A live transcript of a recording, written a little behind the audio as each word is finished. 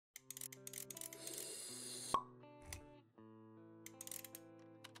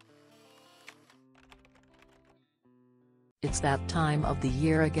It's that time of the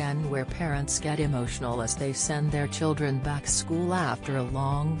year again where parents get emotional as they send their children back to school after a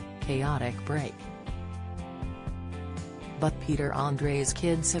long, chaotic break. But Peter Andre's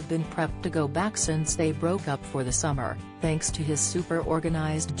kids have been prepped to go back since they broke up for the summer, thanks to his super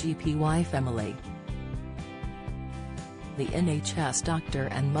organized GP wife Emily. The NHS doctor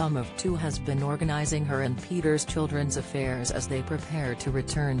and mum of two has been organizing her and Peter's children's affairs as they prepare to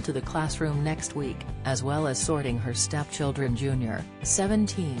return to the classroom next week, as well as sorting her stepchildren Junior,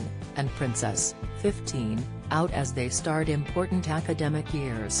 17, and Princess, 15, out as they start important academic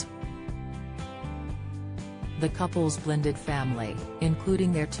years. The couple's blended family,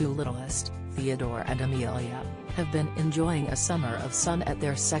 including their two littlest, Theodore and Amelia, have been enjoying a summer of sun at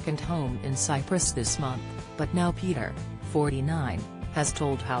their second home in Cyprus this month, but now Peter, 49, has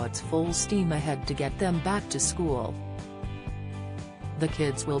told how it's full steam ahead to get them back to school. "The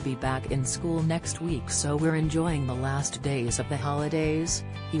kids will be back in school next week, so we're enjoying the last days of the holidays,"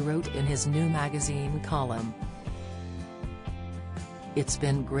 he wrote in his new magazine column. "It's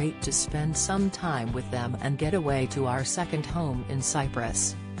been great to spend some time with them and get away to our second home in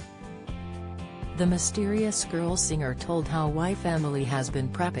Cyprus." The mysterious girl singer told how wife Emily has been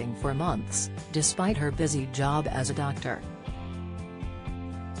prepping for months, despite her busy job as a doctor.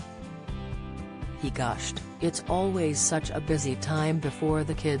 He gushed, "It's always such a busy time before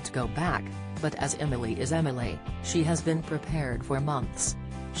the kids go back, but as Emily is Emily, she has been prepared for months.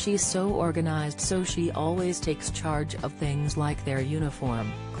 She's so organized, so she always takes charge of things like their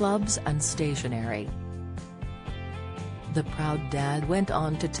uniform, clubs and stationery." The proud dad went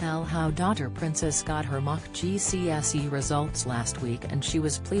on to tell how daughter Princess got her mock GCSE results last week and she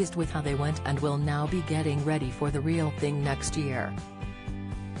was pleased with how they went and will now be getting ready for the real thing next year.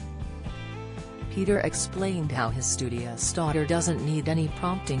 Peter explained how his studious daughter doesn't need any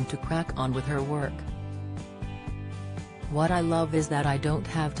prompting to crack on with her work. "What I love is that I don't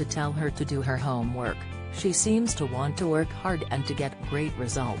have to tell her to do her homework. She seems to want to work hard and to get great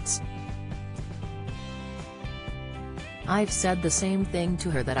results. I've said the same thing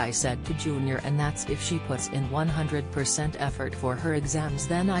to her that I said to Junior, and that's if she puts in 100% effort for her exams,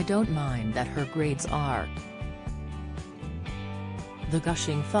 then I don't mind that her grades are." The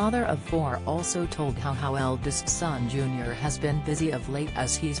gushing father of four also told how eldest son Junior has been busy of late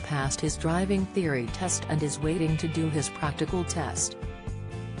as he's passed his driving theory test and is waiting to do his practical test.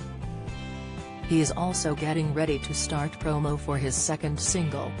 He is also getting ready to start promo for his second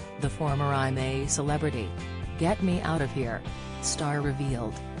single, the former "I'm a Celebrity. Get Me Out of Here" star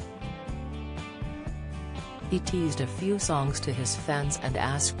revealed. He teased a few songs to his fans and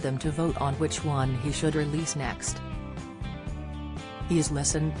asked them to vote on which one he should release next. "He's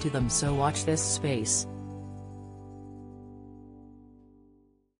listened to them, so watch this space,"